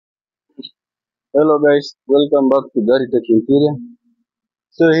Hello guys, welcome back to Garitech Interior.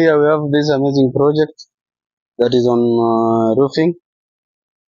 So here we have this amazing project that is on roofing.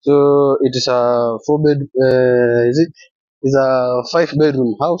 So it is a is it? It's a 5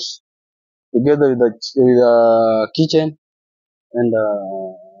 bedroom house together with a kitchen and a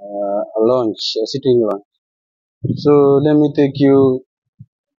lounge, a sitting lounge. So let me take you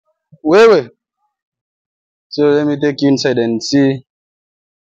wait. So let me take you inside and see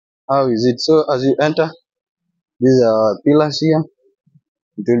how is it. So as you enter, these are pillars here.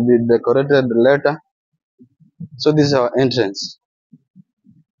 It will be decorated later. So this is our entrance.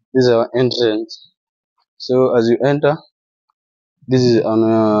 This is our entrance. So as you enter, this is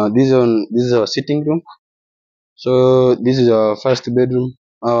our sitting room. So this is our first bedroom.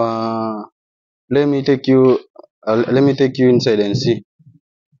 Let me take you let me take you inside and see.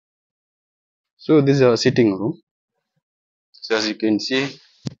 So this is our sitting room. So as you can see,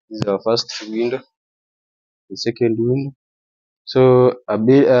 this is our first window, the second window. So a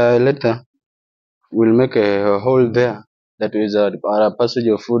bit later we'll make a hole there that is a passage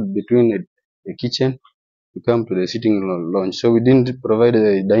of food between the kitchen to come to the sitting lounge. So we didn't provide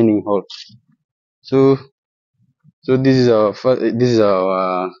a dining hall. So this is our this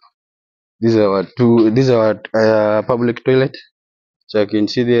is our public toilet. So I can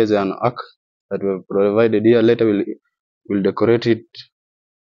see there's an arc that we have provided here. Later we'll decorate it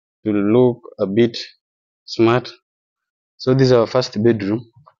to look a bit smart. So this is our first bedroom.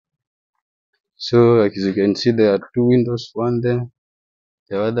 So as you can see, there are two windows, one there,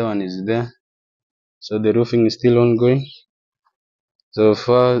 the other one is there. So the roofing is still ongoing. So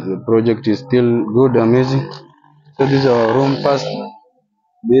far the project is still good, amazing. So this is our room, first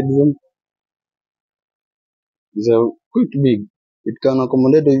bedroom. It's quite big. It can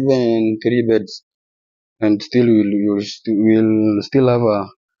accommodate even 3 beds, and still will still have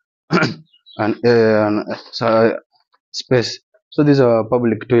an space. So this is our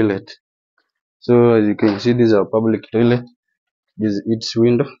public toilet. So as you can see, this is our public toilet. This is its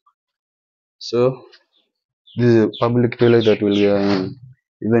window. So this is a public toilet that will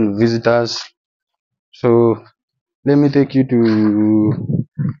even visitors. So let me take you to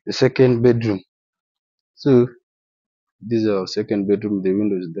the second bedroom. So this is our second bedroom. The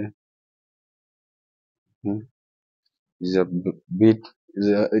window is there. Hmm. It's a bit.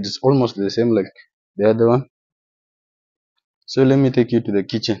 It's almost the same like the other one. So let me take you to the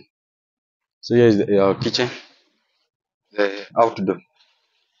kitchen. So here is our kitchen, the outdoor,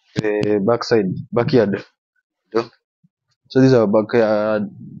 the backyard door. So this is our backyard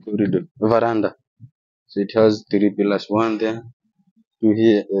corridor, veranda. So it has 3 pillars, one there, two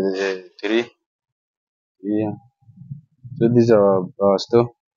here, three here. So this is our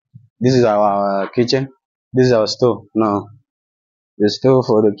store. This is our kitchen. This is our store now. The store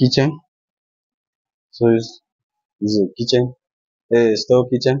for the kitchen. So this is a kitchen, a store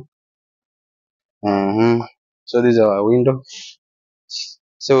kitchen. So this is our window.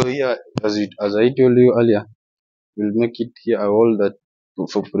 So here, as I told you earlier, we'll make it here a wall that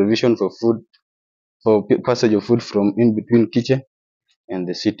for provision for food, for passage of food from in between kitchen and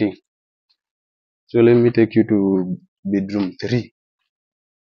the sitting. So let me take you to bedroom 3.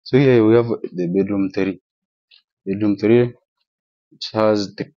 So here we have the bedroom 3. Bedroom 3, it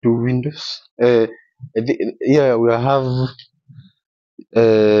has the two windows. Here we have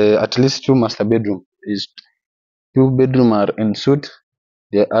at least two master bedroom. Is two bedroom are en suite.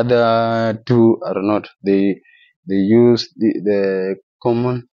 The other two are not. They use the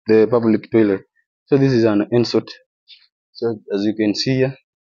public toilet. So this is an en suite. So as you can see here,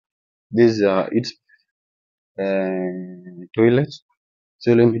 this is its toilet.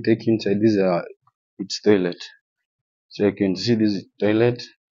 So let me take you inside. This is its toilet. So you can see this toilet.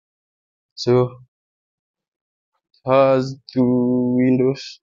 So it has two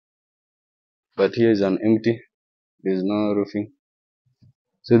windows, but here is an empty. There is no roofing.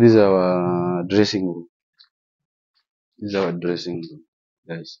 So this is our dressing room. This is our dressing room,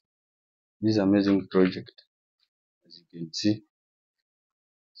 guys. This is amazing project, as you can see.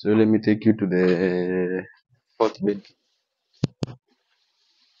 So let me take you to the fourth bed,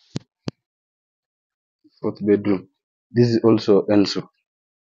 fourth bedroom. This is also Enso.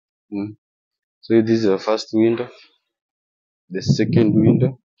 Mm. So this is the first window, the second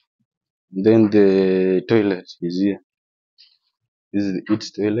window, then the toilet is here. This is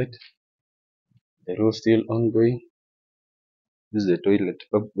its toilet. The row still ongoing. This is the toilet.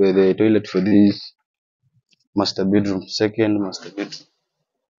 The toilet for this master bedroom, second master bedroom.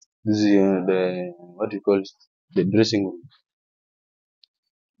 This is the what do you call it? The dressing room.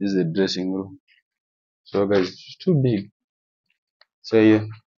 This is the dressing room. So guys, it's too big. So yeah,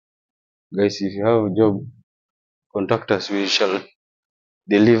 Guys, if you have a job, contact us, we shall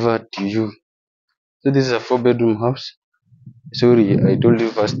deliver to you. So this is a 4 bedroom house. Sorry, I told you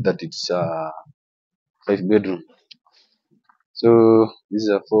first that it's a 5 bedroom. So this is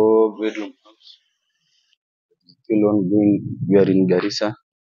a 4 bedroom house, still ongoing. We are in Garissa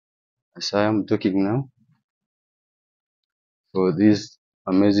as I am talking now for this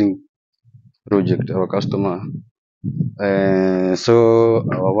amazing project. Our customer saw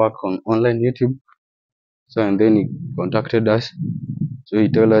our work on online YouTube, so and then he contacted us. So he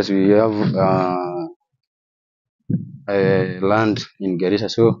told us we have land in Garissa,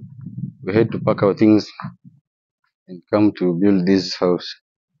 so we had to pack our things and come to build this house.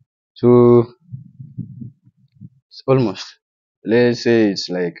 So it's almost, let's say it's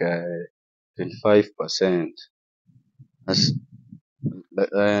like 25%. As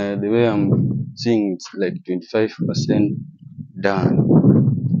the way I'm seeing, it's like 25% done.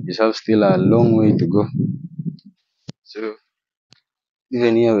 You have still a long way to go. So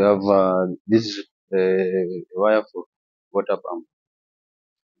even here we have this wire for water pump.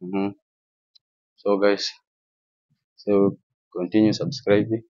 Mhm. So guys, so continue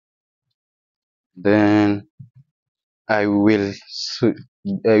subscribing. Then I will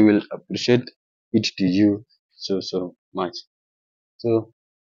I will appreciate it to you so much. So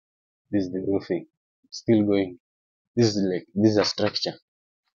this is the roofing. It's still going. This is a structure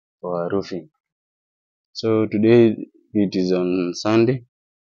for roofing. So today it is on Sunday.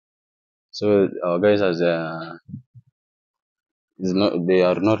 So our guys has is not they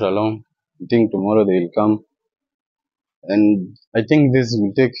are not alone. I think tomorrow they will come, and I think this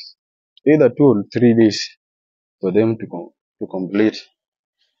will take either 2 or 3 days for them to complete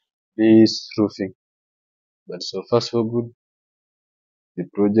this roofing. But so far so good. The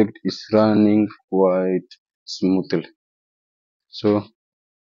project is running quite smoothly. So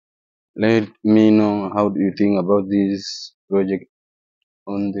let me know how do you think about this project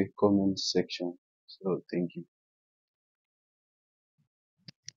on the comment section. So thank you.